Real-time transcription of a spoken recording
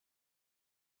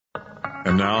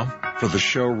And now, for the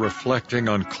show reflecting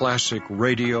on classic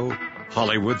radio,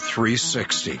 Hollywood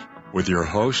 360, with your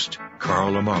host,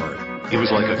 Carl Amari. He was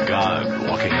like a god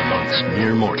walking amongst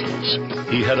mere mortals.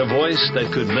 He had a voice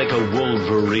that could make a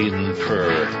wolverine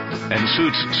purr, and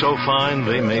suits so fine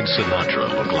they made Sinatra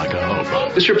look like a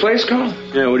hobo. This your place, Carl?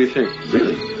 Yeah, what do you think?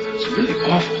 Really? It's really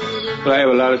awful. Well, I have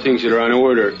a lot of things that are on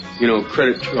order.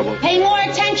 Credit trouble. Pay more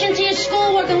attention to your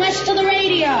schoolwork and less to the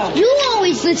radio. You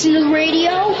always listen to the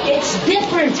radio. It's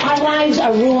different. Our lives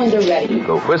are ruined already.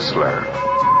 The Whistler.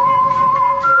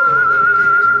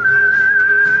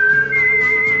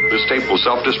 This tape will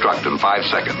self-destruct in 5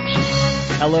 seconds.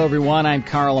 Hello, everyone. I'm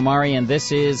Carl Amari, and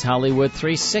this is Hollywood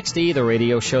 360, the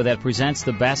radio show that presents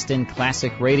the best in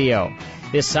classic radio.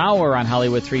 This hour on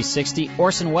Hollywood 360,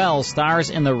 Orson Welles stars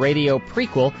in the radio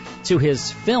prequel to his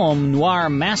film noir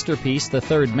masterpiece, The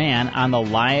Third Man, on the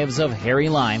lives of Harry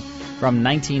Lime from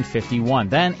 1951.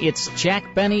 Then it's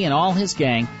Jack Benny and all his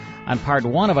gang on part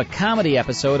one of a comedy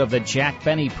episode of the Jack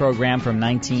Benny program from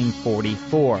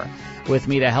 1944. With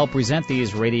me to help present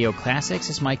these radio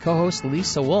classics is my co-host,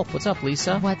 Lisa Wolf. What's up,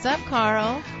 Lisa? What's up,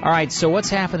 Carl? All right, so what's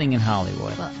happening in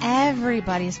Hollywood? Well,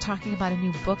 everybody is talking about a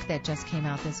new book that just came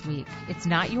out this week. It's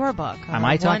not your book. Am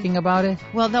I talking about it?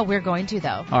 Well, no, we're going to,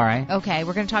 though. All right. Okay,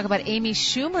 we're going to talk about Amy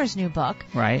Schumer's new book.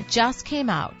 Right. Just came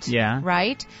out. Yeah.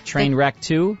 Right? Trainwreck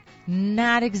 2?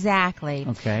 Not exactly.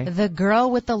 Okay. The Girl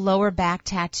with the Lower Back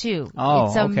Tattoo. Oh,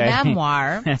 it's a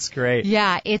memoir. That's great.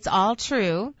 Yeah, it's all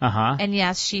true. Uh-huh. And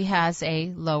yes, she has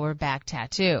a lower back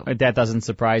tattoo. That doesn't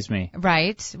surprise me.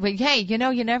 Right. But hey, you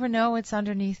never know what's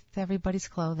underneath everybody's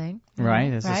clothing. Right,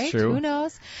 this is true. Who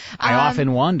knows? I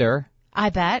often wonder. I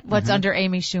bet. What's under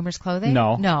Amy Schumer's clothing?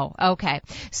 No. No. Okay.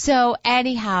 So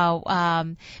anyhow,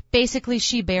 basically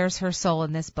she bears her soul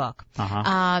in this book.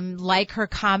 Uh-huh. Like her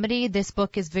comedy, this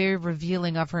book is very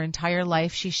revealing of her entire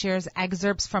life. She shares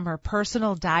excerpts from her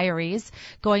personal diaries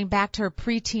going back to her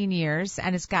preteen years,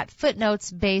 and it's got footnotes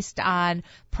based on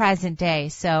present day.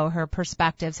 So her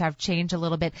perspectives have changed a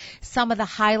little bit. Some of the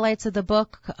highlights of the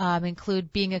book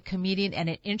include being a comedian and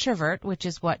an introvert, which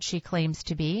is what she claims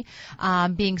to be,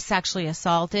 being sexually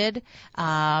assaulted,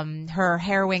 her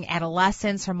harrowing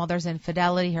adolescence, her mother's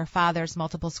infidelity, her father's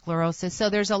multiple sclerosis. So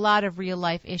there's a lot of real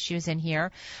life issues in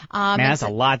here. Man, that's a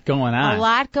lot going on. A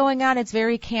lot going on. It's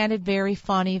very candid, very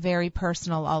funny, very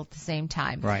personal all at the same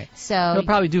time. Right. So she'll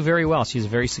probably do very well. She's a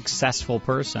very successful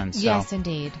person. So. Yes,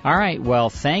 indeed. All right. Well,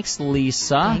 thanks,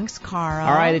 Lisa. Thanks, Carl.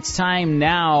 All right. It's time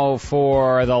now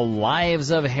for The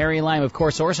Lives of Harry Lime. Of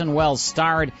course, Orson Welles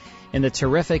starred in the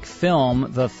terrific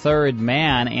film The Third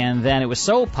Man, and then it was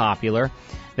so popular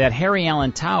that Harry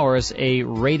Alan Towers, a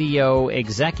radio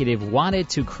executive, wanted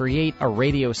to create a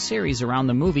radio series around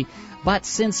the movie. But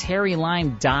since Harry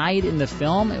Lime died in the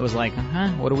film, it was like,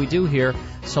 what do we do here?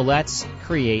 So let's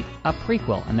create a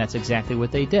prequel, and that's exactly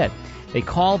what they did. They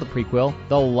called the prequel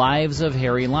The Lives of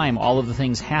Harry Lime. All of the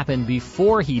things happened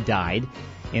before he died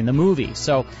in the movie.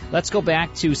 So let's go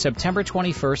back to September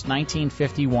 21st,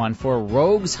 1951 for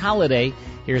Rogue's Holiday.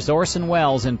 Here's Orson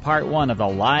Welles in part one of The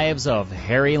Lives of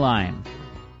Harry Lime.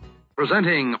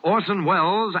 Presenting Orson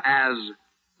Welles as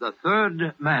The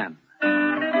Third Man.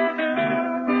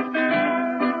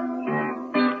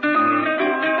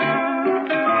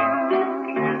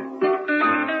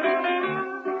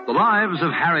 The Lives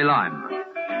of Harry Lime.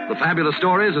 The fabulous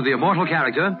stories of the immortal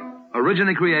character,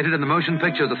 originally created in the motion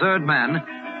picture The Third Man,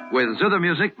 with zither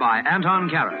music by Anton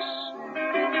Karas.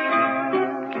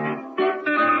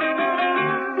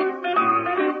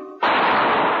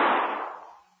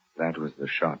 That was the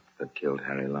shot that killed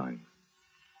Harry Lime.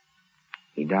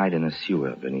 He died in a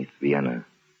sewer beneath Vienna.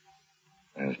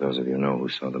 As those of you know who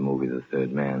saw the movie The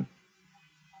Third Man.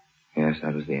 Yes,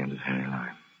 that was the end of Harry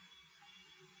Lime.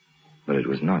 But it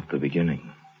was not the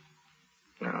beginning.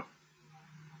 No.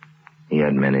 He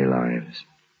had many lives.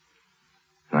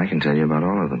 And I can tell you about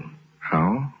all of them.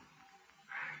 How?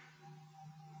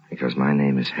 Because my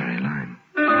name is Harry Lime.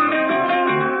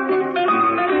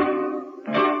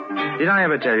 Did I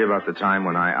ever tell you about the time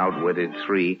when I outwitted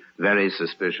 3 very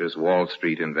suspicious Wall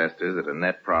Street investors at a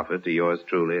net profit to yours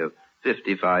truly of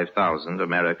 55,000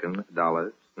 American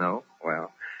dollars? No?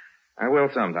 Well, I will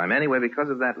sometime. Anyway,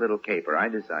 because of that little caper, I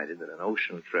decided that an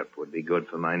ocean trip would be good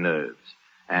for my nerves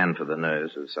and for the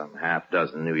nerves of some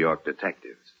half-dozen New York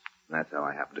detectives. And that's how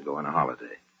I happened to go on a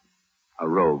holiday. A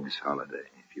rogue's holiday,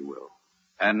 if you will.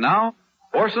 And now,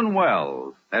 Orson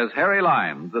Welles as Harry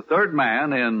Lime, the third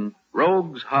man in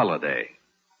Rogue's Holiday.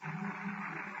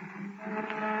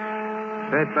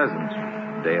 Very pleasant.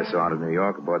 The day I saw out of New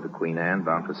York aboard the Queen Anne,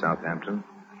 bound for Southampton.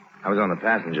 I was on the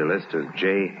passenger list as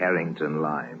J. Harrington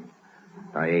Lime.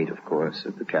 I ate, of course,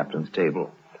 at the captain's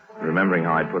table. remembering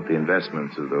how I'd put the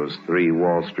investments of those 3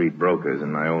 Wall Street brokers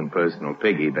in my own personal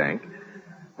piggy bank.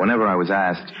 Whenever I was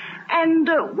asked... And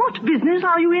what business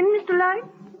are you in, Mr. Lime?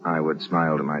 I would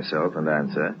smile to myself and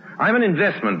answer, I'm an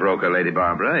investment broker, Lady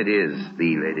Barbara. It is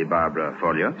the Lady Barbara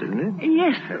Follet, isn't it?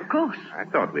 Yes, of course. I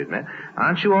thought we'd met.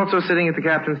 Aren't you also sitting at the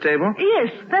captain's table?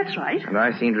 Yes, that's right. And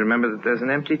I seem to remember that there's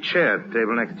an empty chair at the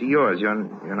table next to yours. You're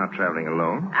not traveling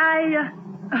alone.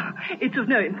 It's of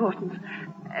no importance.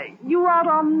 You are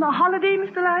on a holiday,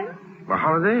 Mr. Lime? A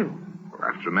holiday?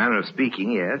 After a manner of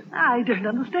speaking, yes. I don't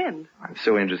understand. I'm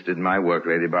so interested in my work,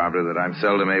 Lady Barbara, that I'm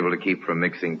seldom able to keep from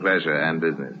mixing pleasure and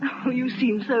business. Oh, you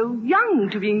seem so young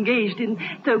to be engaged in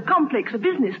so complex a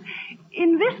business.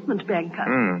 Investment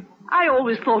banker. I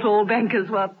always thought all bankers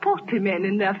were portly men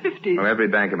in their 50s. Well, every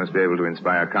banker must be able to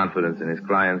inspire confidence in his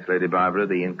clients, Lady Barbara.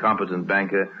 The incompetent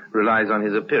banker relies on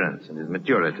his appearance and his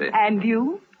maturity. And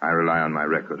you? I rely on my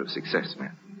record of success,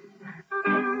 ma'am.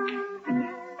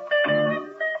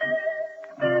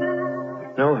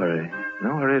 No hurry.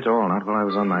 No hurry at all, not while I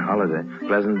was on my holiday.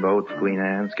 Pleasant boat, Queen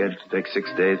Anne, scheduled to take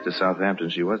 6 days to Southampton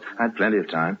she was. I had plenty of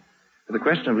time. But the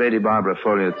question of Lady Barbara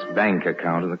Follet's bank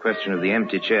account and the question of the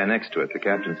empty chair next to it, the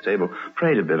captain's table,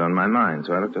 preyed a bit on my mind,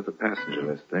 so I looked at the passenger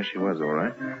list. There she was, all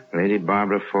right. Lady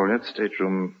Barbara Follet,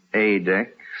 stateroom A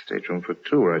deck, stateroom for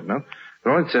 2, right now. But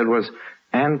all it said was,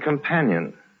 and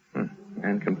companion.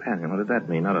 And companion. What did that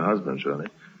mean? Not a husband, surely.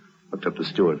 Looked up the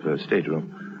steward for a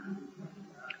stateroom.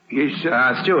 Yes,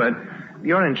 Steward,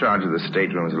 you're in charge of the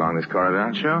staterooms along this corridor,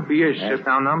 aren't you? Yes, sir.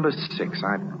 Now, number 6.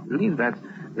 I believe that's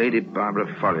Lady Barbara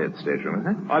Follet's stateroom,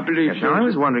 isn't it? I believe so. Now, I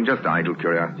was wondering, just idle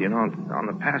curiosity, on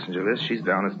the passenger list, she's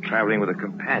down as traveling with a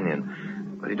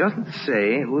companion. But it doesn't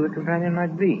say who the companion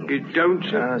might be. It don't,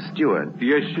 sir? Steward.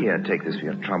 Yes, sir. Here, take this for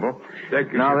your trouble.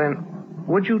 Thank you, now, sir. then,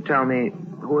 would you tell me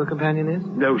who the companion is?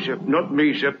 No, sir. Not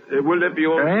me, sir. Will that be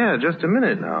all? Yeah, just a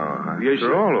minute now. Yes, After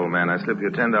sir. all, old man, I slipped you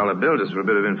a $10 bill just for a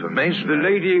bit of information. The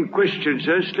lady in question,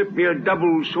 sir, slipped me a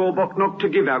double sawbuck not to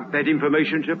give out that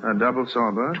information, sir. A double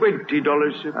sawbuck?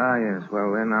 $20, sir. Ah, yes.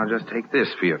 Well, then I'll just take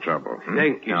this for your trouble.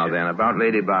 Thank you, Now, sir. then, about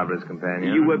Lady Barbara's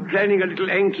companion. You were planning a little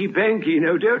hanky-panky,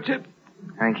 no doubt, sir.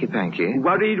 Hanky-panky?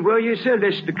 Worried, were you, sir,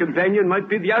 lest the companion might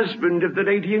be the husband of the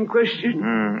lady in question?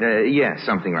 Yes,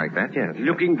 something like that, yes.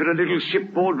 Looking for a little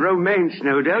shipboard romance,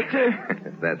 no doubt, sir.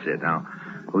 That's it. Now,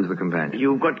 who's the companion?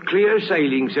 You've got clear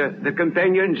sailing, sir. The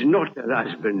companion's not her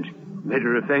husband.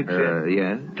 Matter of fact, sir.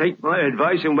 Yes? Take my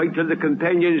advice and wait till the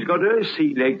companion's got her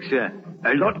sea legs, sir.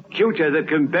 A lot cuter, the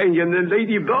companion, than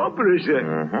Lady Barbara,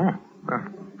 sir. Uh-huh. Well,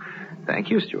 thank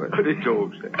you, Stuart. Not at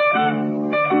all, sir.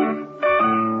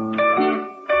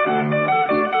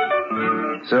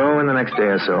 So, in the next day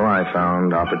or so, I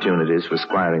found opportunities for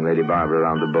squiring Lady Barbara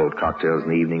around the boat. Cocktails in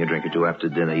the evening, a drink or two after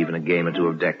dinner, even a game or two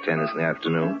of deck tennis in the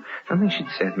afternoon. Something she'd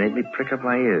said made me prick up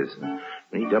my ears and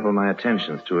redouble my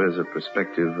attentions to her as a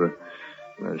prospective,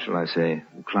 shall I say,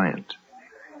 client.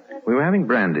 We were having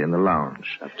brandy in the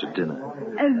lounge after dinner.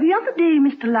 The other day,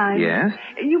 Mr. Lime... Yes?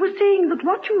 You were saying that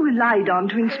what you relied on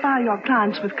to inspire your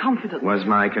clients with confidence... Was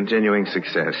my continuing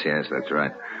success, yes, that's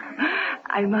right.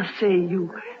 I must say,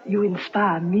 you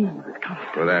inspire me with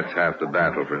confidence. Well, that's half the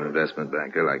battle for an investment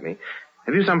banker like me.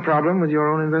 Have you some problem with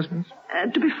your own investments?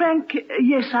 To be frank,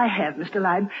 yes, I have, Mr.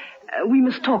 Lime. We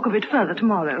must talk of it further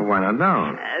tomorrow. Well, why not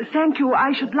now? Thank you.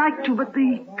 I should like to, but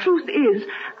the truth is,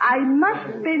 I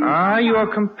must spend... Your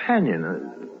companion.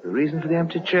 The reason for the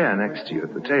empty chair next to you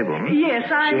at the table. Yes,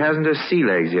 She hasn't her sea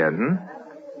legs yet,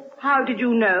 How did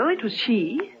you know it was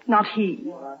she, not he?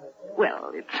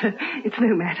 Well, it's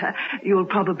no matter. You'll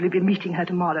probably be meeting her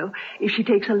tomorrow. If she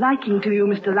takes a liking to you,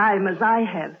 Mr. Lime, as I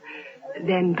have,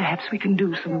 then perhaps we can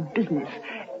do some business.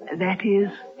 That is,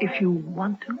 if you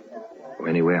want to.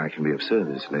 Any way I can be of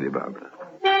service, Lady Barbara.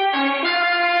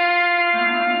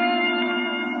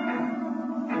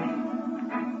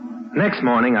 Next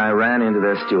morning, I ran into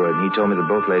their steward, and he told me that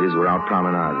both ladies were out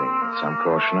promenading. With some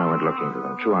caution, I went looking for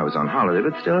them. True, I was on holiday,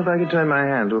 but still, if I could turn my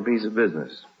hand to a piece of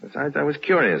business. Besides, I was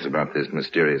curious about this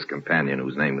mysterious companion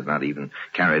whose name was not even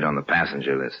carried on the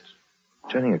passenger list.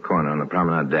 Turning a corner on the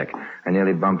promenade deck, I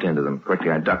nearly bumped into them.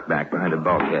 Quickly, I ducked back behind a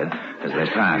bulkhead as they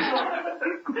passed.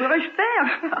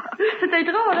 C'était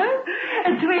drôle, hein?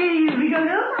 Très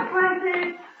rigolo, ma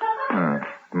princesse.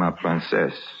 Ma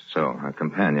princesse. So, her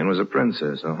companion was a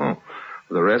princess. For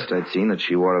the rest, I'd seen that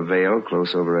she wore a veil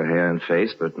close over her hair and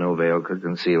face, but no veil could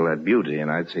conceal that beauty,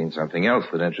 and I'd seen something else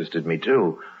that interested me,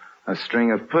 too. A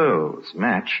string of pearls,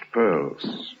 matched pearls.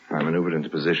 I maneuvered into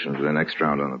position for the next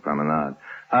round on the promenade.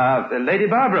 Lady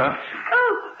Barbara.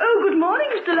 Oh, good morning,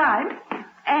 Mr. Lime.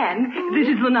 Anne, this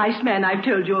is the nice man I've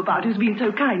told you about who's been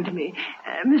so kind to me.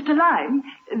 Mr. Lyme,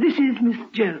 this is Miss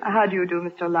Jones. How do you do,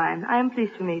 Mr. Lyme? I am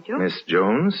pleased to meet you. Miss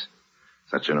Jones?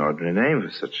 Such an ordinary name for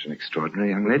such an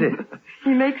extraordinary young lady.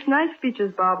 He makes nice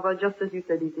speeches, Barbara, just as you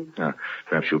said he did.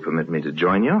 Perhaps you'll permit me to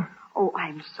join you? Oh,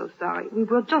 I'm so sorry. We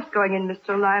were just going in,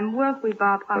 Mr. Lyme, weren't we,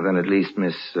 Barbara? Well, then at least,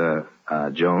 Miss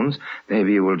Jones,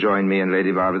 maybe you will join me and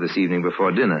Lady Barbara this evening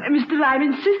before dinner. Mr. Lyme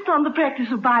insists on the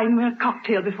practice of buying me a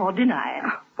cocktail before dinner.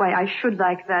 Why, I should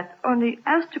like that. Only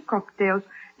as to cocktails,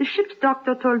 the ship's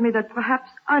doctor told me that perhaps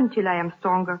until I am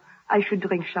stronger, I should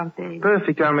drink champagne.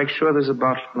 Perfect. I'll make sure there's a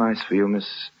bottle nice for you,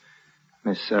 Miss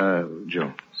Jones.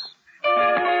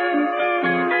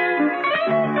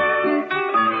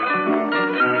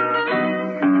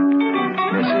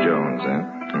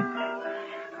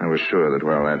 I was sure that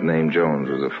while that name Jones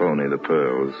was a phony, the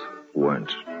pearls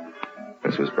weren't.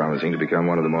 This was promising to become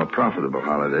one of the more profitable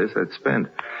holidays I'd spent.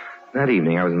 That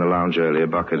evening, I was in the lounge early, a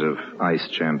bucket of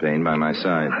iced champagne by my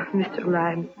side. Mr.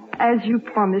 Lyme, as you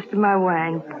promised, my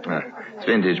wine. It's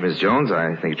vintage, Miss Jones.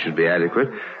 I think it should be adequate.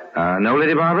 No,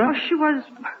 Lady Barbara? Oh, she was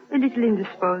a little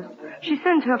indisposed. She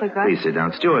sent her regards. Please sit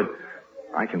down. Steward.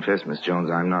 I confess, Miss Jones,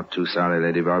 I'm not too sorry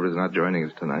Lady Barbara's not joining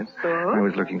us tonight. So? I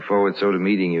was looking forward so to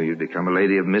meeting you. You'd become a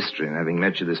lady of mystery, and having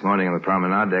met you this morning on the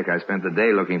promenade deck, I spent the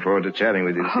day looking forward to chatting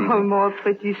with you this evening. Oh, more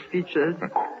pretty speeches.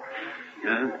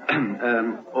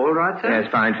 All right, sir? Yes,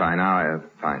 fine. Now,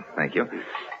 fine, thank you.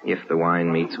 If the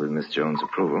wine meets with Miss Jones'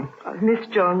 approval. Miss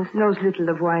Jones knows little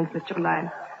of wines, Mr.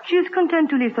 Lyme. She is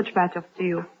content to leave such matters to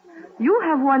you. You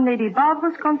have won Lady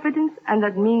Barbara's confidence, and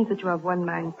that means that you have won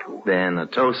mine, too. Then a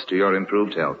toast to your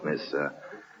improved health, Miss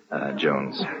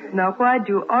Jones. Now, why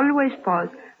do you always pause,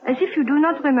 as if you do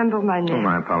not remember my name? Oh,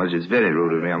 my apologies. Very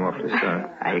rude of me. I'm awfully sorry.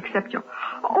 I accept you.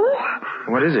 Oh!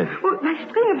 What is it? Oh, my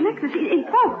string of necklaces. It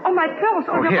broke. Oh, my pearls.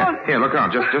 Oh, here, look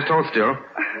out. Just hold still.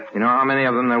 You know how many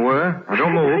of them there were? Now,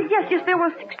 don't move. Yes, there were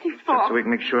 64. Just so we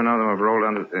can make sure none of them have rolled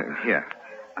under... Here.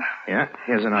 Yeah,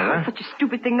 here's another. Such a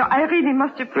stupid thing. No, I really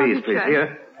must have... Please.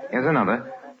 Here's another.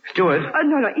 Steward.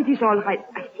 No, it is all right.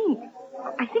 I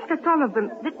think that's all of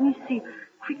them. Let me see.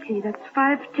 Quickly, that's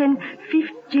 5, 10,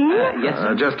 15. Yes,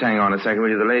 sir. Just hang on a second, will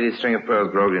you? The lady's string of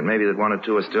pearls broke in. Maybe that one or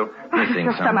two are still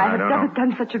missing somewhere. I have never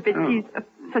done such a bêtise,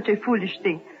 such a foolish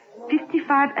thing.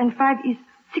 55 and 5 is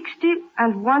 60,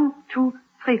 and 1, 2,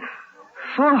 3,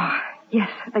 4. Yes,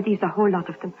 that is a whole lot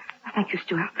of them. Thank you,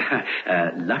 Stuart.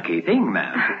 Lucky thing,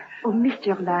 ma'am. Oh,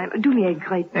 Mr. Lyme, do me a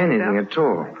great favor. Anything at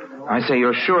all. I say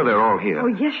you're sure they're all here. Oh,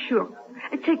 yes, sure.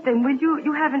 Take them, will you?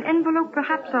 You have an envelope,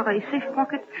 perhaps, or a safe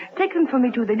pocket? Take them for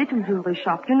me to the little jewelry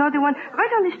shop. You know the one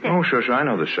right on the steps. Oh, sure. I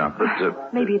know the shop,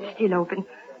 but... Maybe it's still open.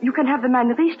 You can have the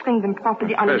man restring them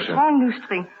properly on a strong new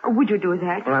string. Or would you do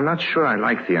that? Well, I'm not sure I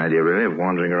like the idea, really, of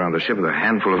wandering around the ship with a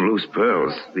handful of loose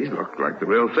pearls. These look like the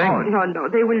real thing. Oh, no.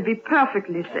 They will be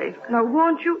perfectly safe. Now,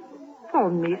 won't you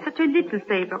phone me such a little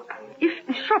favor? If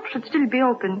the shop should still be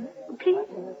open, please?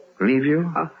 Leave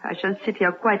you? Oh, I shall sit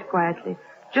here quite quietly,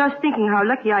 just thinking how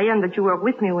lucky I am that you were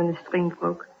with me when the string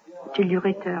broke, till you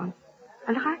return.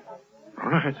 All right? All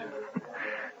right.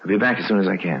 I'll be back as soon as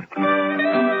I can.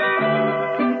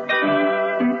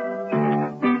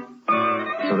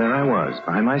 So there I was,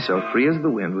 by myself, free as the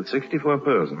wind, with 64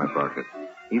 pearls in my pocket.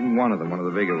 Even one of them, one of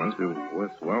the bigger ones, be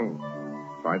worth,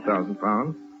 5,000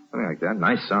 pounds, something like that.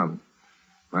 Nice sum.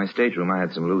 My stateroom, I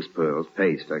had some loose pearls,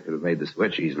 paste. I could have made the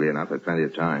switch easily enough, had plenty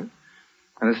of time.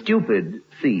 And a stupid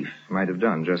thief might have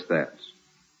done just that.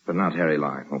 But not Harry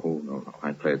Lyme. Oh, no.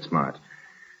 I'd play it smart.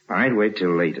 I'd wait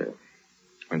till later.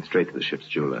 Went straight to the ship's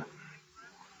jeweler.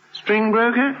 String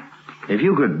broker? If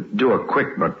you could do a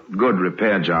quick but good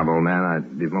repair job, old man,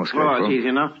 I'd be most grateful. Oh, it's easy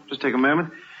enough. Just take a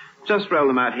moment. Just roll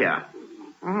them out here.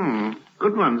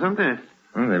 Good ones, aren't they?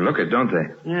 Oh, they look it, don't they?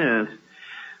 Yes.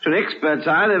 To an expert's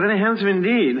eye, they're very handsome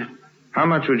indeed. How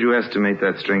much would you estimate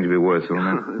that string to be worth, old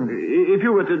man? If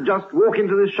you were to just walk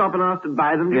into this shop and ask to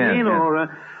buy them, you mean? Yeah.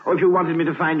 Or if you wanted me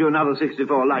to find you another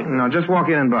 64 like them? No, just walk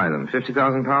in and buy them.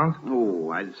 50,000 pounds? Oh,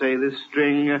 I'd say this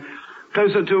string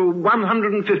closer to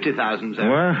 150,000, sir.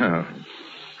 Well,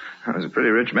 I was a pretty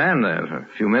rich man there for a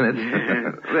few minutes.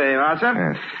 There you are,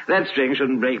 sir. Yes. That string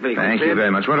shouldn't break very quickly. Thank you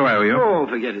very much. What do I owe you? Oh,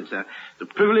 forget it, sir.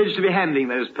 It's a privilege to be handling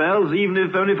those pearls, even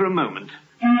if only for a moment.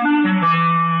 It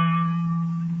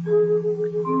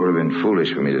would have been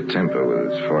foolish for me to temper with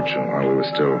his fortune while we were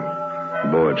still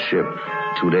aboard ship.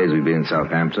 2 days we'd be in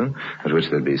Southampton, at which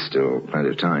there'd be still plenty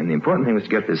of time. The important thing was to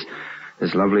get this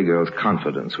lovely girl's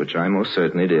confidence, which I most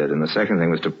certainly did. And the second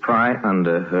thing was to pry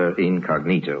under her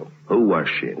incognito. Who was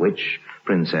she? Which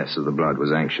princess of the blood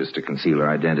was anxious to conceal her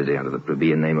identity under the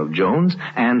plebeian name of Jones,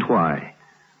 and why?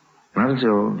 Not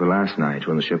until the last night,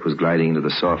 when the ship was gliding into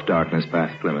the soft darkness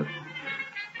past Plymouth,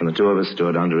 when the two of us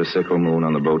stood under a sickle moon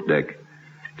on the boat deck,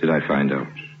 did I find out.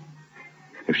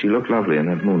 If she looked lovely in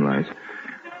that moonlight,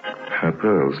 her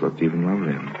pearls looked even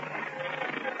lovelier.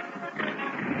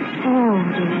 Oh,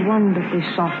 what a wonderfully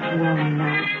soft, warm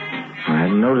night. I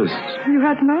hadn't noticed. You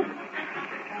had not?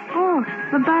 Oh,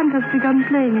 the band has begun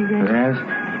playing again. It has?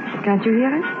 Can't you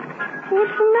hear it?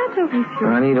 What's the matter with you?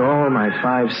 I need all my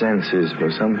 5 senses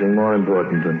for something more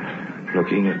important than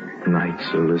looking at nights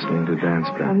or listening to dance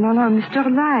Oh, bands. no, Mr.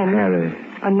 Lime. Harry.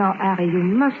 Oh, no, Harry, you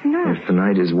must know. If the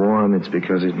night is warm, it's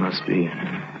because it must be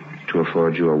to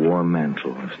afford you a warm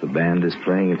mantle. If the band is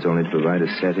playing, it's only to provide a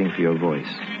setting for your voice.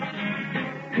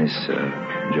 Miss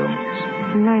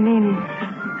Jones. My name is...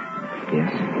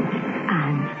 Yes?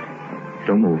 Anne.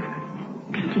 Don't move.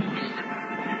 Please.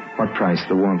 What price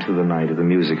the warmth of the night or the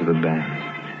music of the band?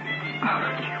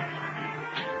 Oh,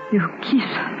 you kiss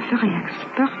very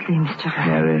expertly, Mr.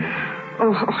 Harry.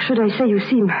 Or should I say you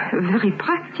seem very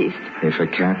practiced. If a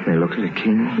cat may look at a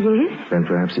king, yes, then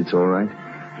perhaps it's all right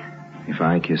if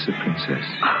I kiss a princess.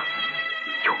 Oh,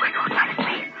 you recognize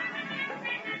me.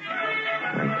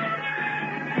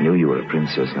 I knew you were a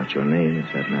princess, not your name,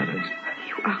 if that matters.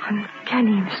 You are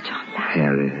uncanny, Mr. Lime.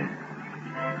 Harry.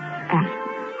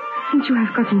 Since you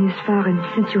have gotten this far and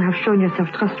since you have shown yourself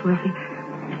trustworthy,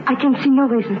 I can see no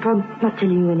reason for not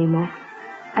telling you anymore.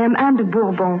 I am Anne de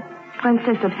Bourbon,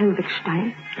 Princess of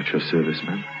Livingstone. At your service,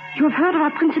 ma'am. You have heard of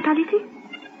our principality?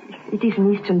 It is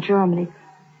in eastern Germany,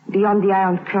 beyond the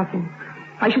Iron Curtain.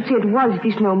 I should say it was. It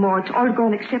is no more. It's all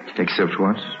gone except... Except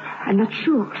what? I'm not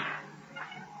sure.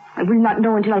 I will not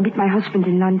know until I meet my husband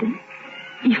in London.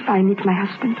 If I meet my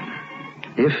husband.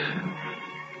 If?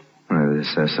 Well,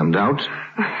 is there some doubt?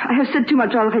 I have said too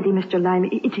much already, Mr. Lime.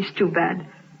 It is too bad.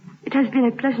 It has been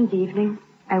a pleasant evening.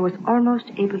 I was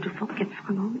almost able to forget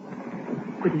for a moment.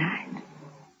 Good night.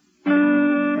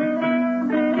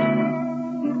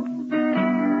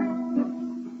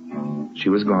 She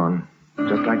was gone.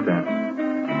 Just like that.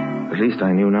 At least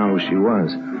I knew now who she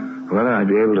was. Whether I'd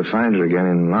be able to find her again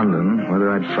in London, whether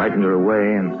I'd frightened her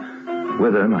away, and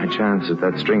with her my chance at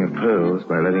that string of pearls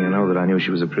by letting her know that I knew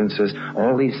she was a princess,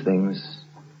 all these things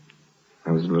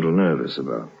I was a little nervous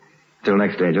about. Till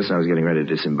next day, just as I was getting ready to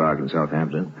disembark in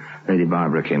Southampton, Lady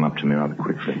Barbara came up to me rather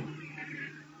quickly.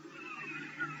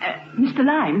 Mr.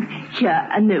 Lime, here,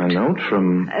 a note. A note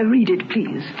from... read it,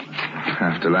 please.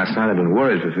 After last night, I've been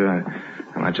worried for fear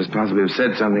I might just possibly have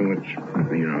said something which,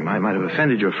 might have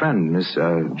offended your friend, Miss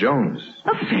Jones.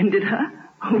 Offended her?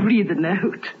 Oh, read the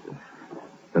note.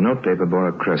 The notepaper bore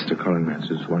a crest to coronet.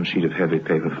 It was one sheet of heavy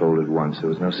paper folded once. There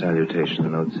was no salutation. The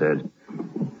note said,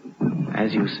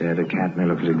 "As you said, a cat may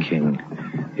look at a king.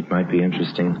 It might be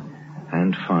interesting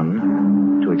and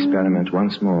fun to experiment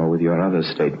once more with your other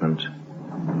statement,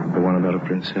 the one about a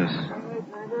princess."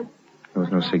 There was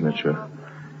no signature,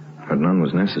 but none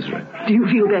was necessary. Do you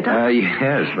feel better?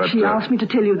 Yes, but... She asked me to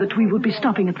tell you that we will be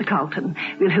stopping at the Carlton.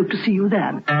 We'll hope to see you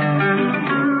then.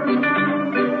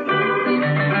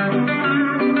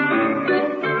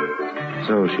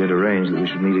 So she had arranged that we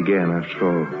should meet again after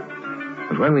all.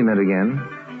 But when we met again,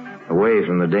 away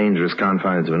from the dangerous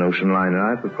confines of an ocean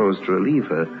liner, I proposed to relieve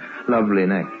her lovely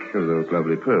neck of those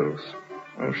lovely pearls.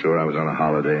 Oh, sure, I was on a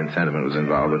holiday and sentiment was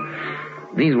involved,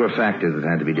 but these were factors that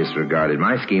had to be disregarded.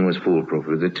 My scheme was foolproof.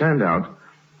 As it turned out,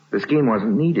 the scheme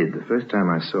wasn't needed the first time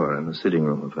I saw her in the sitting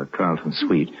room of her Carlton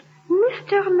suite.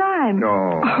 Mr. Lime.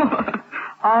 No.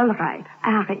 All right,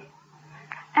 Harry.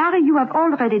 Harry, you have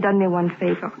already done me one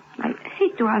favor. I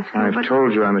hate to ask you, I've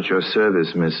told you I'm at your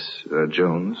service, Miss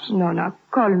Jones. No,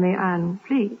 call me Anne,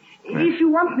 please. If you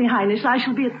want me, Highness, I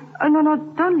shall be at... No,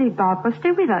 don't leave, Barbara.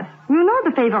 Stay with us. You know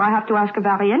the favor I have to ask of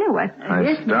Harry anyway.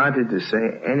 I started to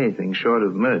say anything short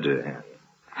of murder,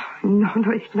 Anne. No,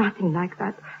 it's nothing like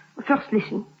that. First,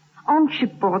 listen. On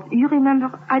shipboard, you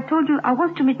remember I told you I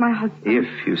was to meet my husband.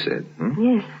 If, you said.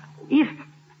 Yes, if.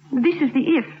 This is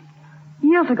the if.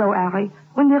 Years ago, Harry,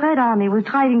 when the Red Army was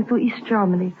driving through East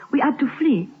Germany, we had to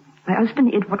flee. My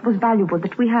husband hid what was valuable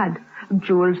that we had.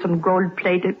 Jewels, some gold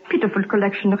plate, a pitiful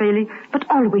collection, really, but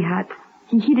all we had.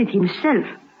 He hid it himself.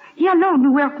 He alone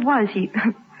knew where it was.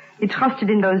 He trusted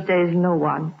in those days no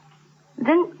one.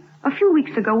 Then, a few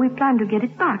weeks ago, we planned to get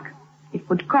it back. It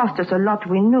would cost us a lot,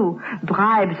 we knew.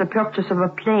 Bribes, the purchase of a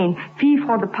plane, fee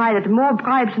for the pilot, more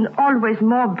bribes and always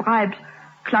more bribes.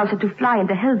 Klaus had to fly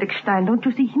into Helvigstein, don't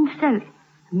you see, himself.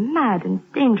 Mad and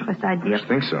dangerous idea. I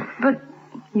think so. But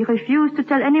he refused to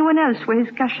tell anyone else where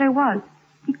his cachet was.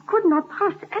 He could not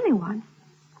trust anyone.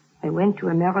 I went to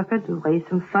America to raise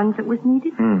some funds that was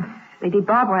needed. Lady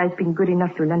Barbara has been good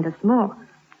enough to lend us more.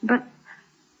 But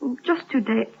just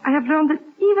today, I have learned that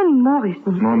even more is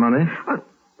needed. More money?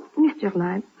 Mr.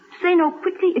 Lime, say no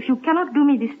quickly if you cannot do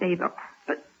me this favor.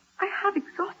 But I have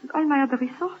exhausted all my other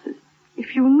resources.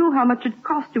 If you knew how much it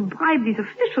costs to bribe these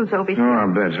officials over here. Oh,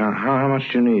 I'll bet. How much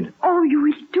do you need? Oh, you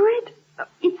will do it?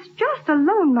 It's just a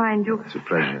loan, mind you. It's a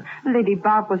pleasure. Lady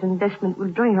Barbara's investment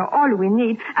will bring her all we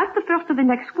need at the first of the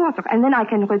next quarter, and then I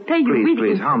can repay you.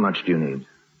 Please, how much do you need?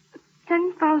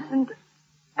 10,000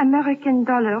 American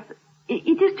dollars.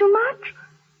 It is too much?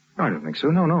 I don't think so.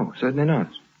 No, certainly not.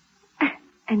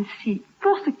 And see,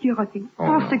 for security,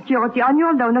 security, on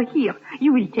your loan here,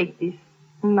 you will take this,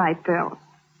 my pearls.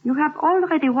 You have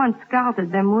already once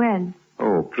guarded them well.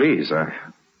 Oh, please,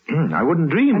 I wouldn't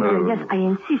dream of... Yes, I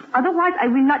insist. Otherwise, I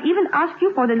will not even ask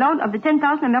you for the loan of the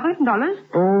 10,000 American dollars.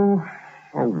 Oh,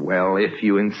 well, if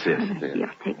you insist.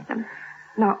 Here, take them.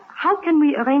 Now, how can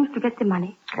we arrange to get the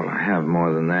money? Well, I have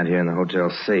more than that here in the hotel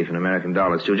safe in American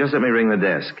dollars, too. Just let me ring the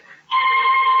desk.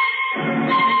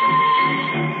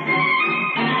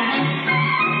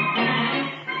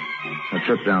 A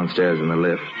trip downstairs in the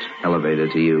lift, elevator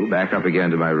to you, back up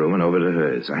again to my room and over to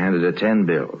hers. I handed her 10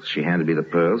 bills. She handed me the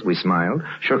pearls. We smiled,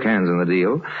 shook hands on the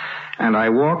deal, and I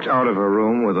walked out of her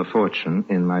room with a fortune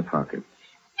in my pocket.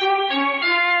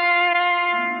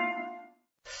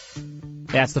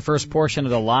 That's the first portion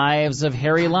of the Lives of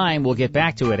Harry Lime. We'll get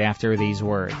back to it after these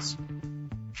words.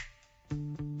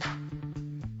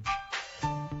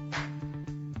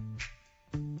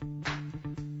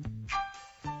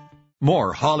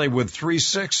 More Hollywood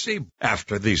 360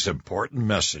 after these important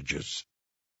messages.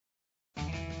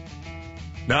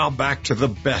 Now back to the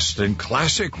best in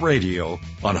classic radio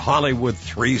on Hollywood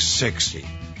 360.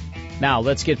 Now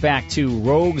let's get back to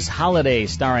Rogue's Holiday,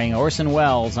 starring Orson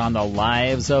Welles on the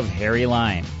Lives of Harry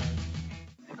Lime.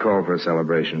 Call for a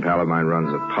celebration. A pal of mine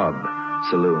runs a pub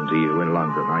saloon to you in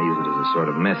London. I use it as a sort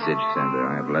of message sender.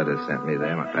 I have letters sent me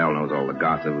there. My pal knows all the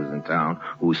gossip who's in town,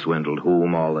 who swindled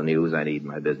whom, all the news I need in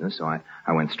my business, so I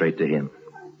went straight to him.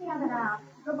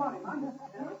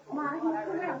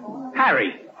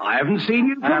 Harry, I haven't seen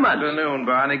you for months. Afternoon,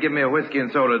 Barney. Give me a whiskey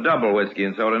and soda, double whiskey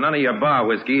and soda. None of your bar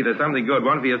whiskey. Either something good,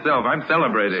 one for yourself. I'm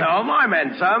celebrating. So am I,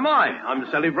 man. So am I. I'm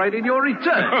celebrating your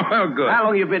return. Well, good. How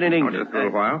long have you been in England? Just a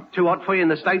little while. Too hot for you in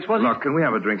the States, was it? Look, can we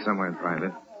have a drink somewhere in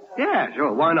private? Yeah,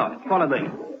 sure. Why not? Follow me.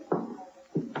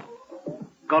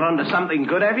 Got onto something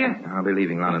good, have you? I'll be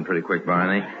leaving London pretty quick,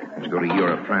 Barney. I have to go to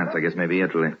Europe, France, I guess maybe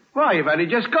Italy. Well, you've only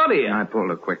just got here. I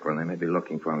pulled a quick one. They may be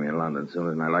looking for me in London sooner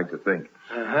than I like to think.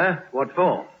 Uh-huh. What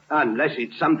for? Unless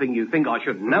it's something you think I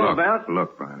should know about.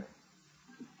 Look, Barney.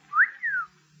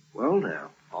 Well, now,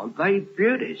 aren't they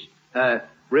beauties?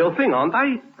 Real thing, aren't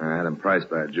they? I had them priced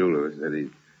by a jeweler. Said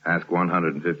he'd ask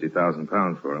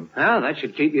 £150,000 for them. Well, that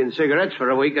should keep you in cigarettes for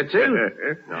a week or two.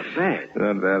 Not bad.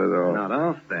 Not bad at all. Not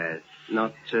half bad.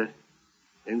 Not,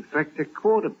 in fact, a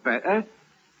quarter better.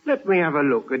 Let me have a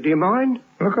look. Do you mind?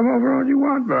 Look 'em over all you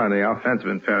want, Barney. I'll fence 'em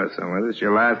in Paris somewhere. This is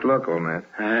your last look, old man.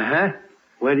 Uh-huh.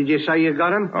 Where did you say you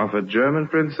got 'em? Off a German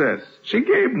princess. She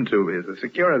gave 'em to me as a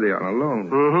security on a loan.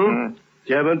 Mm-hmm.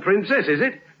 German princess, is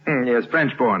it? Yes,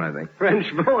 French-born, I think.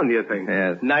 French-born, you think?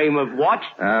 Yes. Name of what?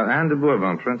 Anne de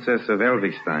Bourbon, Princess of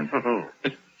Livingstone.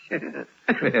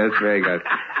 Yes, very good.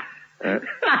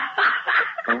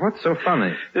 What's so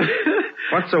funny?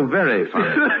 What's so very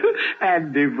funny?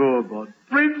 Anne de Bourbon.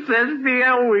 Princess de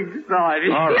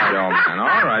Livingstone. All right, old man.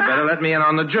 All right, better let me in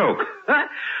on the joke.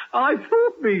 I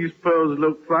thought these pearls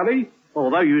looked funny,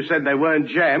 although you said they weren't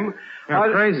jam.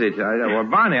 You're crazy. Well,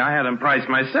 Barney, I had them priced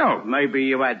myself. Maybe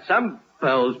you had some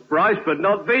pearls priced, but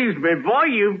not these, my boy.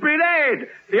 You've been had.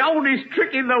 The oldest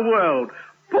trick in the world.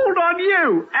 Pulled on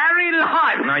you, Harry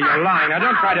Lime. Now, you're lying. Now,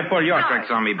 don't try to pull your tricks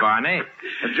on me, Barney.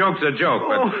 A joke's a joke,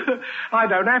 but... Oh, I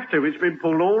don't have to. It's been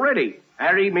pulled already.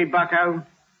 Harry, me bucko,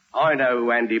 I know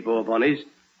who Andy Bourbon is.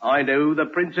 I know who the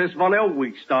Princess von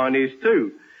Elwigstein is,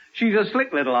 too. She's a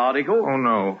slick little article. Oh,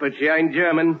 no. But she ain't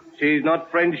German. She's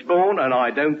not French-born, and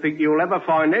I don't think you'll ever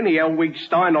find any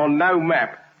Elwigstein on no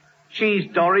map. She's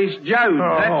Doris Jones.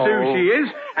 Oh. That's who she is.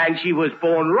 And she was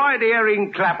born right here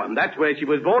in Clapham. That's where she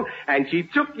was born. And she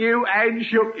took you and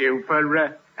shook you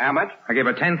for, how much? I gave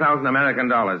her 10,000 American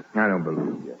dollars. I don't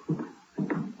believe you.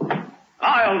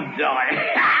 I'll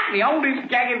die. The oldest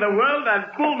gang in the world and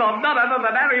pulled on none other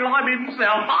than Harry Lime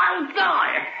himself. I'll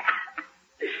die.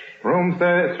 Room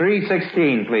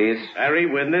 316, please. Harry,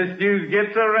 when this news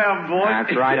gets around, boy.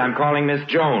 That's right. I'm calling Miss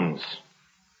Jones.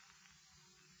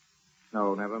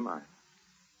 No, never mind.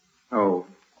 Oh.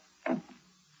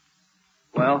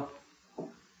 Well,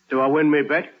 do I win me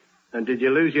bet? And did you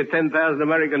lose your 10,000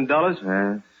 American dollars?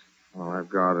 Yes. All I've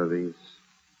got are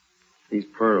these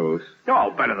pearls.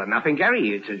 Oh, better than nothing,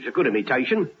 Gary. It's a good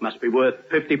imitation. Must be worth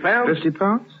 £50.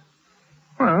 £50?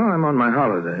 Well, I'm on my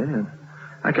holiday.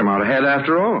 I come out ahead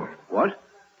after all. What?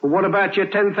 Well, what about your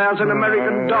 10,000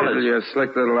 American dollars? Your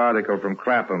slick little article from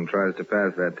Clapham tries to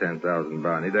pass that 10,000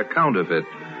 bounty. They're counterfeit.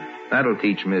 That'll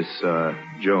teach Miss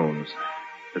Jones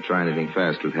to try anything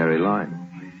fast with Harry Lime.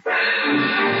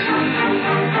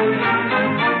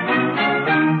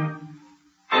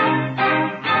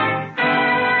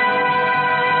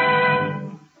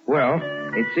 Well,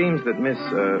 it seems that Miss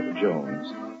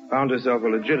Jones found herself a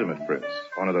legitimate prince,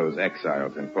 one of those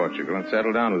exiles in Portugal, and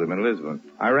settled down with him in Lisbon.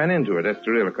 I ran into her at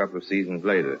Estoril a couple of seasons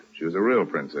later. She was a real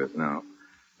princess now.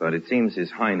 But it seems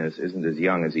His Highness isn't as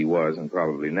young as he was and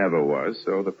probably never was,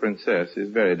 so the princess is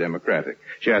very democratic.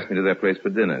 She asked me to their place for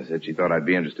dinner, said she thought I'd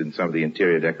be interested in some of the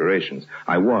interior decorations.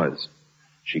 I was.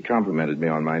 She complimented me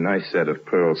on my nice set of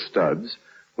pearl studs,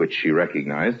 which she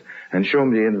recognized, and showed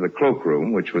me into the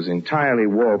cloakroom, which was entirely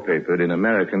wallpapered in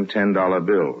American $10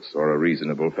 bills, or a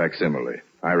reasonable facsimile.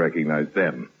 I recognized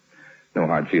them. No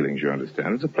hard feelings, you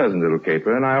understand. It's a pleasant little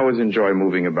caper, and I always enjoy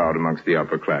moving about amongst the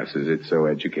upper classes. It's so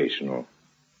educational.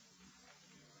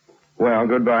 Well,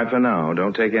 goodbye for now.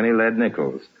 Don't take any lead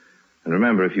nickels. And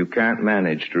remember, if you can't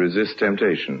manage to resist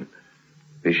temptation,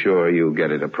 be sure you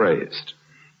get it appraised.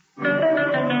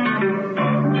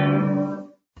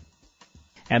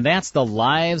 And that's The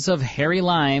Lives of Harry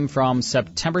Lime from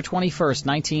September 21st,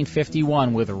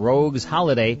 1951, with Rogue's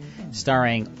Holiday,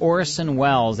 starring Orson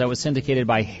Welles. That was syndicated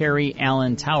by Harry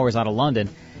Allen Towers out of London,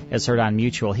 as heard on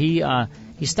Mutual. He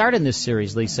starred in this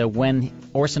series, Lisa, when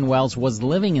Orson Welles was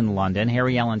living in London.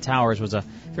 Harry Allen Towers was a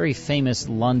very famous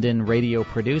London radio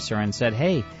producer and said,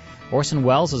 hey, Orson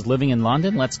Welles is living in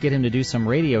London. Let's get him to do some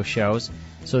radio shows.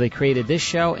 So they created this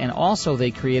show, and also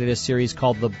they created a series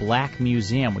called The Black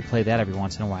Museum. We play that every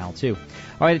once in a while, too.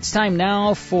 All right, it's time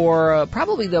now for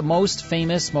probably the most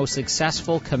famous, most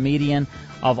successful comedian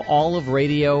of all of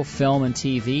radio, film, and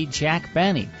TV, Jack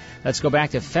Benny. Let's go back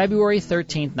to February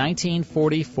 13th,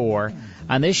 1944.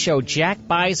 On this show, Jack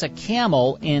buys a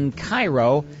camel in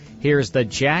Cairo. Here's the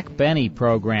Jack Benny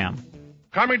program.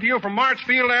 Coming to you from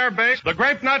Marchfield Air Base, the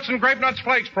Grape Nuts and Grape Nuts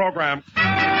Flakes program.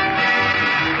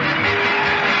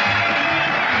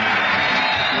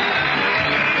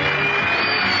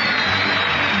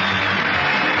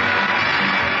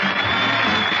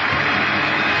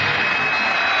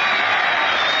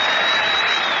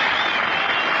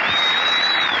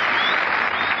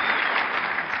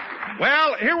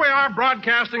 Well, here we are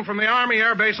broadcasting from the Army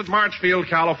Air Base at Marchfield,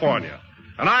 California.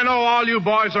 And I know all you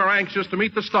boys are anxious to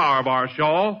meet the star of our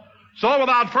show. So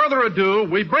without further ado,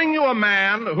 we bring you a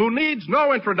man who needs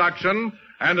no introduction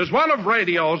and is one of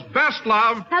radio's best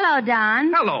loved... Hello,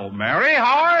 Don. Hello, Mary.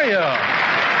 How are you?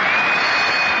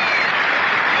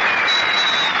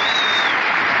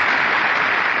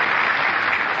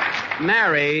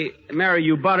 Mary,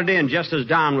 you butted in just as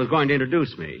Don was going to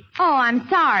introduce me. Oh, I'm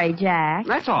sorry, Jack.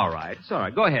 That's all right. It's all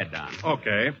right. Go ahead, Don.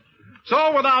 Okay.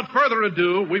 So, without further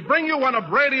ado, we bring you one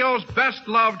of radio's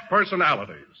best-loved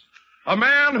personalities. A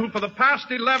man who, for the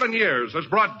past 11 years, has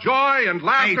brought joy and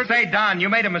laughter... Hey, say, Don, you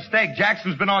made a mistake.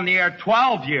 Jackson's been on the air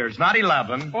 12 years, not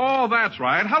 11. Oh, that's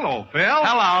right. Hello, Phil.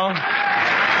 Hello.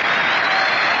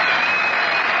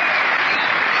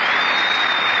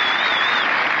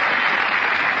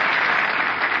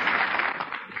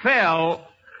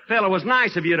 Phil, it was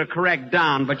nice of you to correct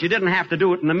Don, but you didn't have to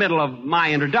do it in the middle of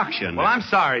my introduction. Well, I'm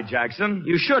sorry, Jackson.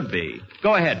 You should be.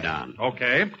 Go ahead, Don.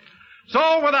 Okay.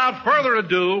 So, without further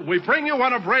ado, we bring you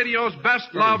one of radio's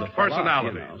best-loved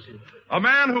personalities. A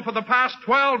man who, for the past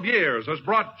 12 years, has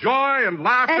brought joy and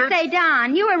laughter... Say,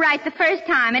 Don, you were right the first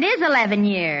time. It is 11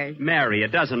 years. Mary,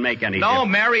 it doesn't make any difference. No,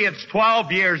 Mary, it's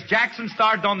 12 years. Jackson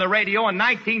started on the radio in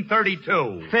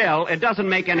 1932. Phil, it doesn't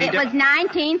make any difference. It was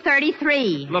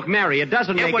 1933. Look, Mary, it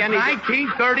doesn't make any difference. It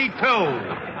was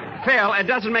 1932. Phil, it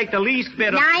doesn't make the least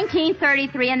bit of...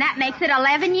 1933, and that makes it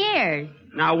 11 years.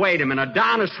 Now, wait a minute.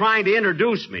 Don is trying to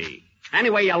introduce me.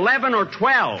 Anyway, 11 or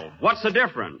 12. What's the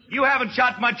difference? You haven't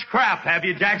shot much crap, have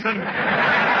you, Jackson?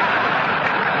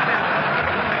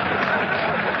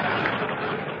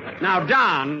 Now,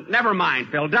 Don, never mind,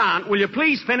 Phil. Don, will you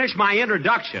please finish my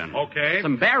introduction? Okay. It's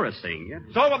embarrassing.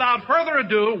 So, without further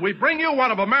ado, we bring you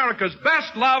one of America's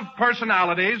best-loved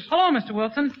personalities. Hello, Mr.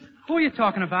 Wilson. Who are you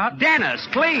talking about? Dennis,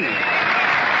 please.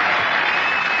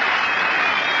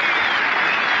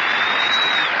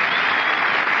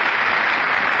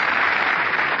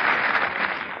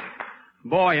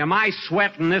 Boy, am I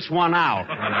sweating this one out.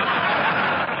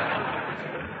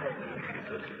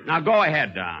 Now, go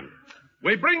ahead, Don.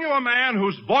 We bring you a man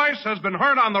whose voice has been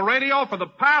heard on the radio for the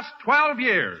past 12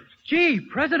 years. Gee,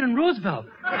 President Roosevelt.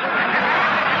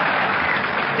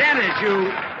 Dennis,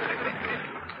 you...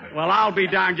 Well, I'll be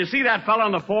darned. You see that fellow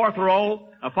in the fourth row?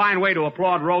 A fine way to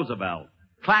applaud Roosevelt.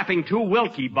 Clapping two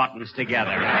Wilkie buttons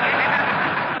together.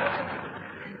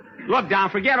 Look, Don,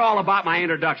 forget all about my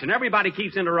introduction. Everybody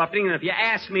keeps interrupting, and if you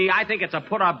ask me, I think it's a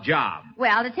put-up job.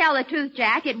 Well, to tell the truth,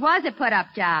 Jack, it was a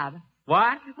put-up job.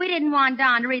 What? We didn't want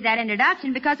Don to read that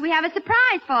introduction because we have a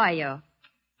surprise for you.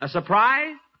 A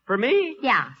surprise? For me?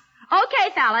 Yeah.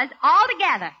 Okay, fellas, all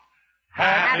together.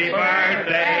 Happy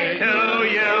birthday to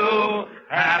you.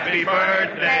 Happy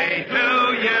birthday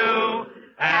to you.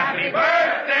 Happy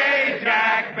birthday,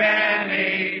 Jack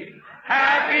Benny.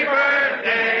 Happy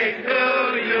birthday to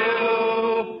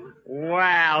you.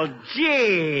 Well,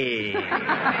 gee.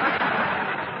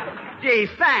 Gee,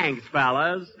 thanks,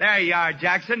 fellas. There you are,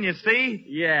 Jackson, you see?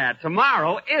 Yeah,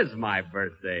 tomorrow is my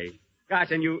birthday.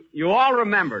 Gosh, and you all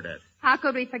remembered it. How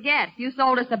could we forget? You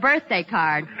sold us a birthday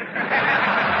card.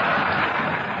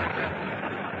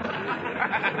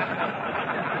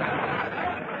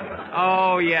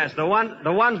 Oh, yes, the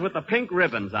ones with the pink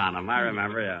ribbons on them. I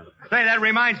remember, yeah. Say, that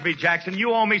reminds me, Jackson,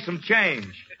 you owe me some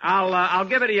change. I'll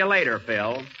give it to you later,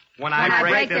 Phil. When I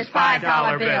break this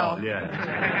 $5 bill.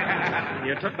 Yeah.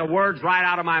 You took the words right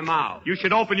out of my mouth. You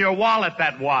should open your wallet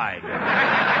that wide.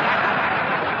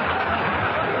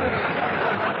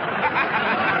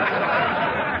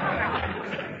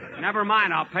 Never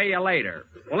mind, I'll pay you later.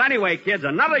 Well, anyway, kids,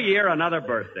 another year, another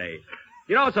birthday.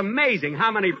 You know, it's amazing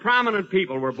how many prominent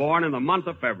people were born in the month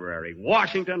of February.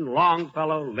 Washington,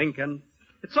 Longfellow, Lincoln.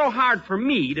 It's so hard for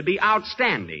me to be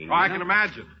outstanding. Oh, I can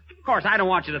imagine. Of course, I don't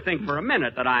want you to think for a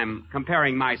minute that I'm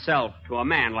comparing myself to a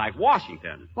man like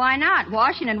Washington. Why not?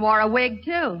 Washington wore a wig,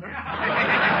 too.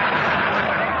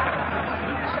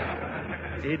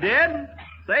 He did?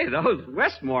 Say, those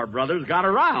Westmore brothers got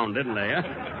around, didn't they? Huh?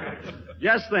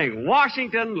 Just think,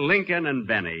 Washington, Lincoln, and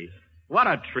Benny. What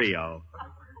a trio.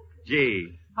 Gee.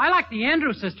 I like the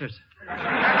Andrews sisters.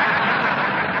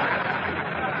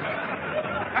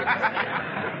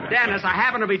 Dennis, I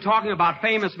happen to be talking about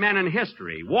famous men in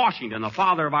history. Washington, the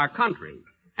father of our country.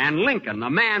 And Lincoln, the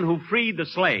man who freed the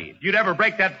slaves. You'd ever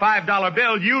break that $5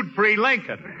 bill, you'd free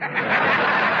Lincoln.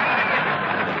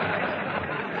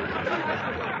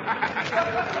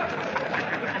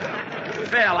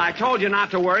 Phil, I told you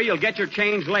not to worry. You'll get your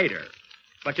change later.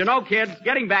 But you know, kids,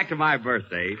 getting back to my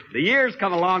birthday, the years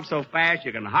come along so fast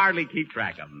you can hardly keep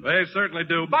track of them. They certainly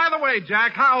do. By the way,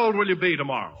 Jack, how old will you be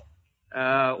tomorrow?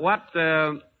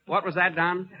 What was that,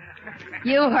 Don?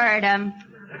 You heard him.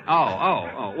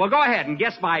 Oh. Well, go ahead and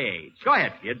guess my age. Go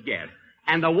ahead, kids, guess.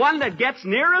 And the one that gets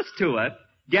nearest to it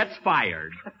gets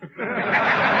fired.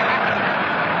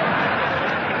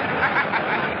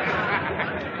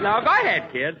 Now, go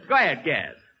ahead, kids. Go ahead,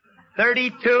 guess.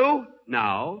 32?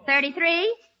 No.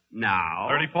 33? No.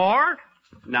 34?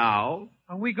 No.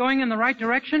 Are we going in the right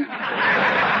direction?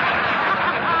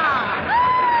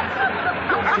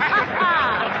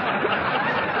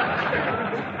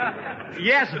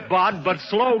 Yes, Bud, but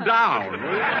slow down.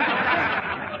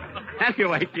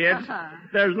 Anyway, kids,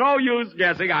 there's no use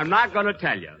guessing. I'm not going to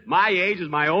tell you. My age is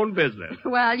my own business.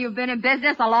 Well, you've been in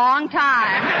business a long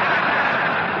time.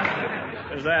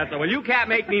 Is that so? Well, you can't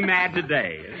make me mad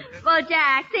today. Well,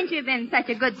 Jack, since you've been such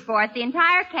a good sport, the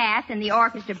entire cast and the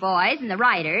orchestra boys and the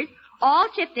writers all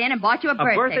chipped in and bought you a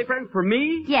birthday. A birthday present for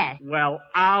me? Yes. Well,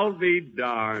 I'll be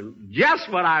darned. Just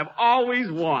what I've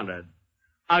always wanted.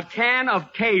 A can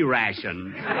of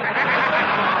K-rations.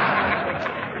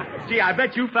 Gee, I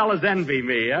bet you fellas envy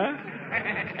me, huh?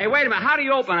 Hey, wait a minute. How do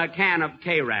you open a can of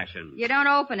K-rations? You don't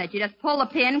open it. You just pull the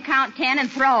pin, count 10, and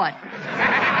throw it.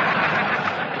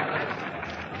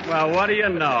 Well, what do you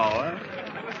know?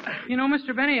 You know,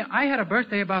 Mr. Benny, I had a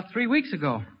birthday about 3 weeks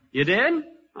ago. You did?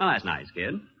 Well, that's nice,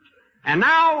 kid. And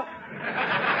now,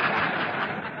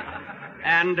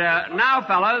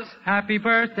 fellas. Happy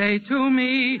birthday to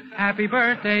me. Happy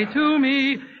birthday to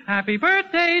me. Happy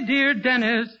birthday, dear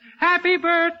Dennis. Happy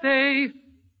birthday.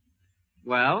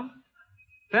 Well,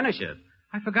 finish it.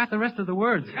 I forgot the rest of the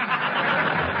words.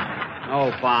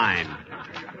 Oh, fine.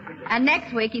 And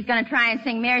next week he's going to try and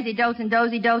sing Maresy Dose and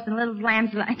Dozy Dose and Little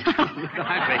Lambs Like...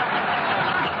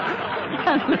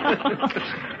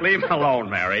 Leave him alone,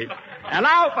 Mary. And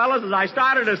now, fellas, as I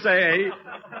started to say,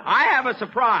 I have a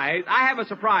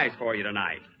surprise for you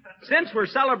tonight. Since we're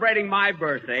celebrating my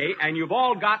birthday and you've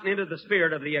all gotten into the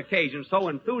spirit of the occasion so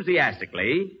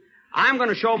enthusiastically, I'm going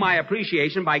to show my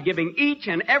appreciation by giving each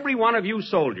and every one of you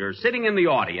soldiers sitting in the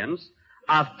audience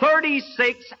a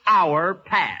 36-hour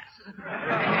pass.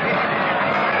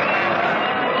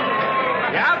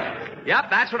 Yep,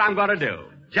 that's what I'm going to do.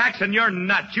 Jackson, you're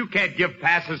nuts. You can't give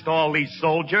passes to all these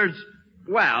soldiers.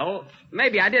 Well,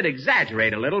 maybe I did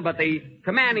exaggerate a little, but the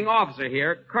commanding officer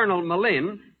here, Colonel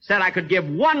Malin, said I could give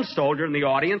one soldier in the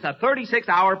audience a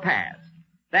 36-hour pass.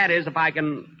 That is, if I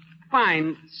can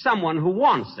find someone who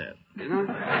wants it, you know?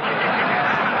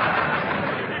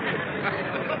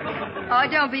 Oh,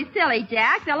 don't be silly,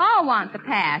 Jack. They'll all want the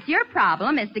pass. Your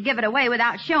problem is to give it away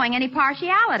without showing any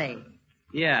partiality.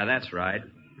 Yeah, that's right.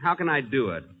 How can I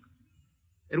do it?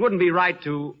 It wouldn't be right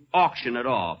to auction it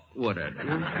off, would it? You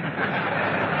know?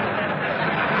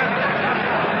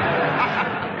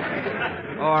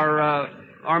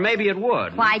 Or maybe it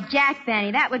would. Why, Jack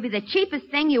Benny, that would be the cheapest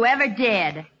thing you ever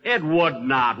did. It would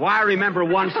not. Why, I remember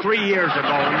once 3 years ago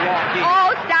and walked in.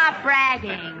 Oh, stop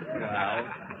bragging. Well,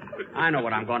 I know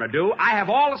what I'm going to do. I have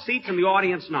all the seats in the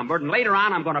audience numbered, and later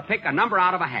on I'm going to pick a number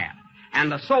out of a hat. And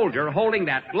the soldier holding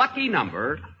that lucky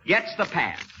number gets the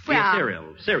pass.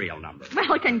 Well, serial number.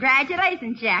 Well,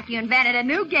 congratulations, Jack. You invented a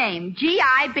new game,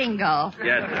 GI Bingo.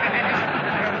 Yes.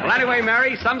 Well, anyway,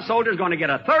 Mary, some soldier's going to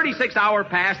get a 36-hour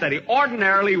pass that he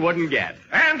ordinarily wouldn't get.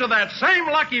 And to that same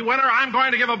lucky winner, I'm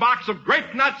going to give a box of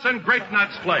Grape Nuts and Grape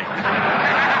Nuts flakes.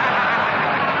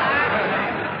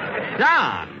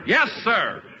 Don. Yes,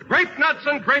 sir. Grape Nuts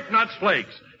and Grape Nuts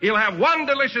flakes. He'll have one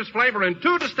delicious flavor in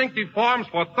two distinctive forms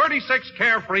for 36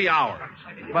 carefree hours.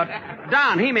 But,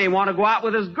 Don, he may want to go out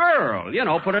with his girl. You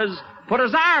know, put his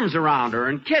arms around her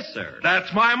and kiss her.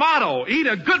 That's my motto. Eat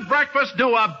a good breakfast,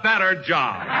 do a better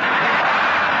job.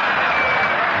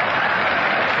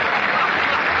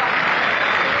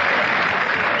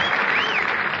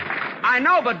 I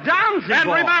know, but Don's involved.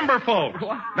 And remember, folks,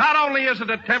 not only is it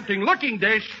a tempting-looking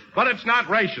dish, but it's not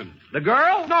ration. The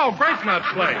girl? No, Grape Nuts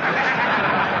flakes.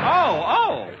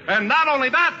 Oh. And not only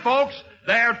that, folks,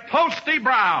 they're toasty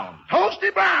brown.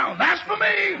 Toasty brown, that's for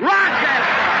me. Rochester!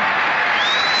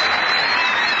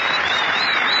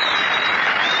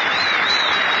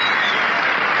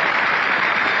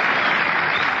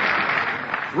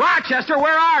 Rochester,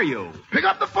 where are you? Pick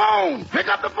up the phone. Pick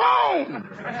up the phone.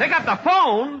 Pick up the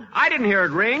phone? I didn't hear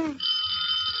it ring.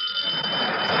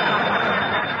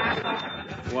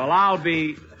 Well,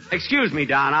 Excuse me,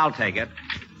 Don, I'll take it.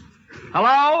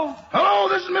 Hello? Hello,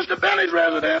 this is Mr. Benny's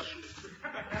residence.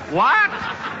 What?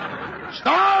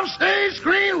 Star, stage,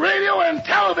 screen, radio, and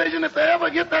television if they ever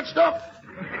get that stuff.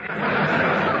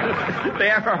 If they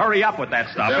ever hurry up with that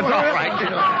stuff, it's all right.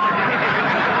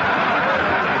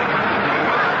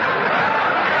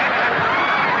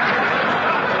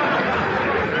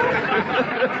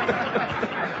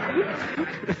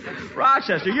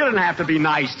 Rochester, you didn't have to be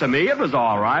nice to me. It was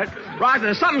all right. Rochester,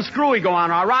 there's something screwy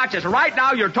going on. Rochester, right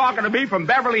now you're talking to me from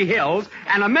Beverly Hills,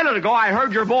 and a minute ago I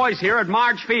heard your voice here at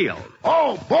March Field.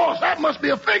 Oh, boss, that must be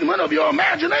a figment of your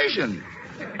imagination.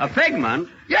 A figment?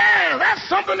 Yeah, that's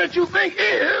something that you think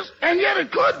is, and yet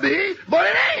it could be, but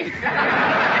it ain't.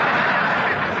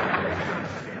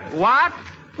 What?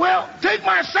 Well, take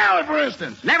my salad, for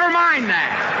instance. Never mind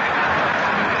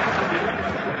that.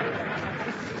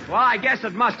 Well, I guess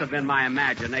it must have been my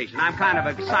imagination. I'm kind of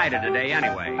excited today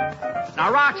anyway. Now,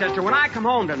 Rochester, when I come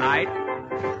home tonight...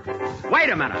 Wait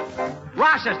a minute.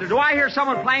 Rochester, do I hear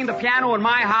someone playing the piano in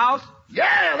my house?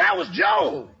 Yeah, that was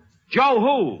Joe. Joe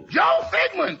who? Joe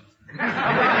Figment. Now,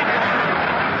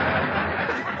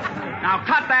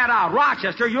 cut that out.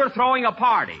 Rochester, you're throwing a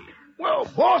party. Well,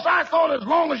 boss, I thought as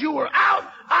long as you were out,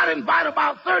 I'd invite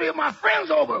about 30 of my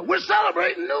friends over. We're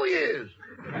celebrating New Year's.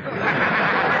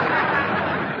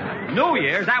 New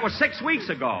Year's? That was 6 weeks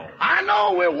ago. I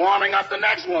know. We're warming up the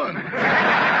next one.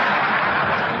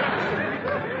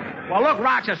 Well, look,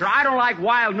 Rochester, I don't like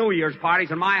wild New Year's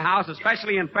parties in my house,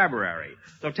 especially in February.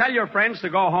 So tell your friends to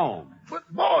go home. But,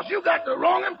 boss, you got the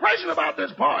wrong impression about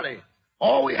this party.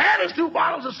 All we had is 2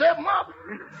 bottles of 7-Up.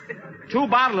 2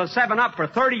 bottles of 7-Up for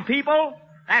 30 people?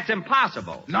 That's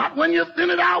impossible. Not when you thin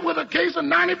it out with a case of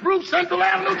 90-proof Central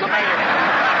Avenue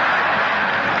tomatoes.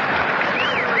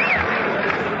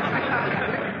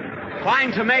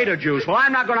 Fine tomato juice. Well,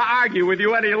 I'm not going to argue with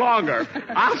you any longer.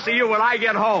 I'll see you when I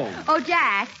get home. Oh,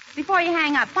 Jack, before you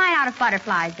hang up, find out if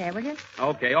Butterfly's there, will you?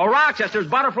 Okay. Oh, Rochester's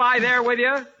Butterfly there with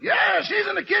you? Yeah, she's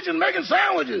in the kitchen making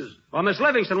sandwiches. Well, Miss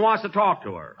Livingstone wants to talk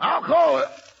to her. I'll call her.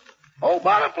 Oh,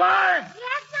 Butterfly. Yes,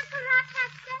 Uncle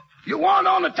Rochester? You want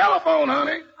on the telephone,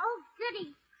 honey. Oh, goody.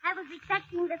 I was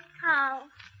expecting this call.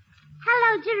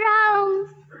 Hello, Jerome.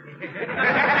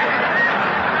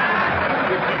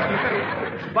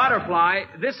 Butterfly,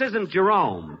 this isn't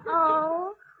Jerome.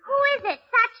 Oh, who is it?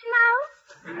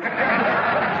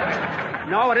 Satchmo?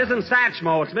 No, it isn't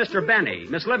Satchmo. It's Mr. Benny.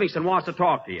 Miss Livingstone wants to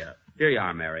talk to you. Here you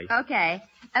are, Mary. Okay.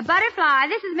 Butterfly,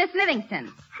 this is Miss Livingstone.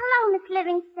 Hello, Miss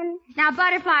Livingstone. Now,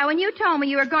 Butterfly, when you told me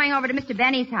you were going over to Mr.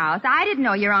 Benny's house, I didn't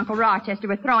know your Uncle Rochester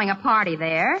was throwing a party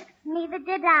there. Neither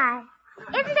did I.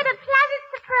 Isn't it a pleasant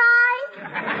surprise?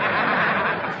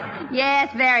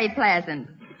 Yes, very pleasant.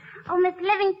 Oh, Miss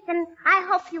Livingstone, I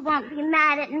hope you won't be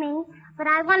mad at me, but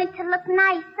I wanted to look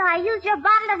nice, so I used your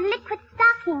bottle of liquid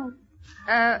stockings.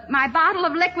 My bottle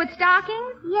of liquid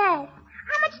stockings? Yes.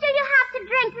 How much do you have to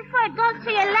drink before it goes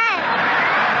to your legs?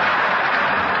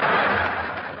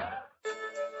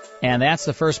 And that's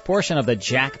the first portion of the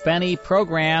Jack Benny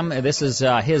program. This is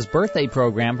his birthday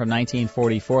program from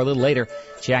 1944. A little later,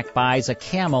 Jack buys a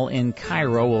Camel in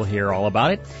Cairo. We'll hear all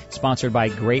about it. Sponsored by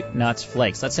Grape Nuts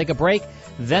Flakes. Let's take a break.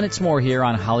 Then it's more here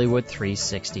on Hollywood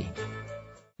 360.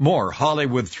 More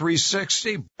Hollywood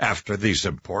 360 after these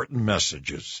important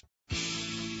messages.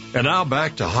 And now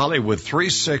back to Hollywood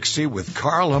 360 with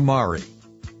Carl Amari.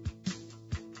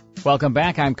 Welcome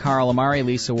back. I'm Carl Amari,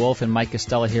 Lisa Wolf, and Mike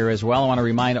Costello here as well. I want to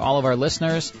remind all of our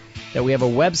listeners that we have a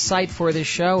website for this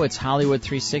show. It's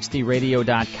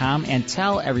Hollywood360radio.com. And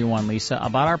tell everyone, Lisa,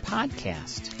 about our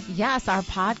podcast. Yes, our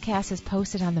podcast is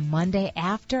posted on the Monday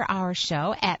after our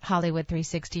show at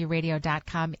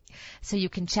Hollywood360radio.com. So you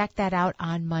can check that out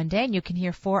on Monday, and you can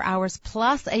hear 4 hours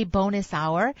plus a bonus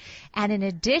hour. And in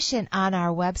addition, on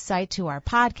our website to our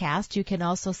podcast, you can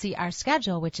also see our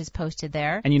schedule, which is posted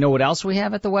there. And you know what else we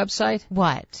have at the website?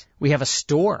 What? We have a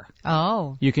store.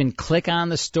 Oh. You can click on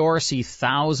the store, see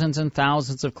thousands and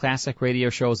thousands of classic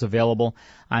radio shows available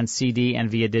on CD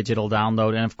and via digital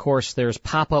download. And, of course, there's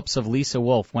pop-ups of Lisa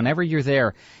Wolf. Whenever you're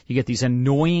there, you get these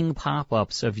annoying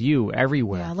pop-ups of you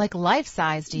everywhere. Yeah, like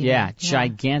life-sized even. Yeah,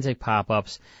 gigantic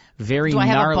pop-ups. Very gnarly.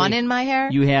 Do I have a bun in my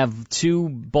hair? You have two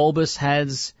bulbous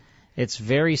heads. It's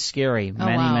very scary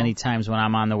many times when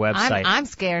I'm on the website. I'm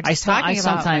scared I talking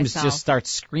about sometimes myself. just start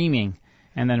screaming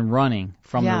and then running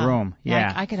from the room.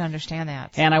 Yeah, I can understand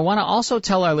that. And I want to also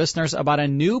tell our listeners about a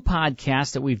new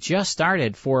podcast that we've just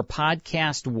started for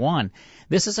Podcast One.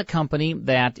 This is a company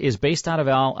that is based out of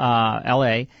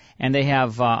L.A., and they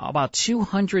have about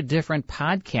 200 different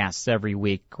podcasts every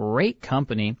week. Great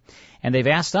company. And they've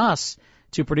asked us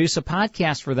to produce a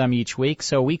podcast for them each week,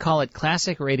 so we call it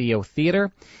Classic Radio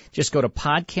Theater. Just go to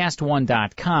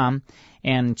podcastone.com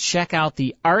and check out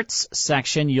the arts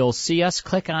section. You'll see us.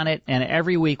 Click on it, and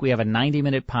every week we have a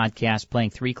 90-minute podcast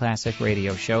playing 3 classic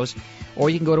radio shows. Or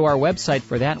you can go to our website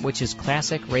for that, which is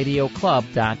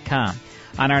classicradioclub.com.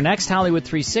 On our next Hollywood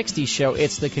 360 show,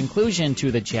 it's the conclusion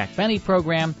to the Jack Benny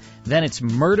program. Then it's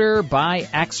Murder by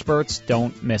Experts.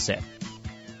 Don't miss it.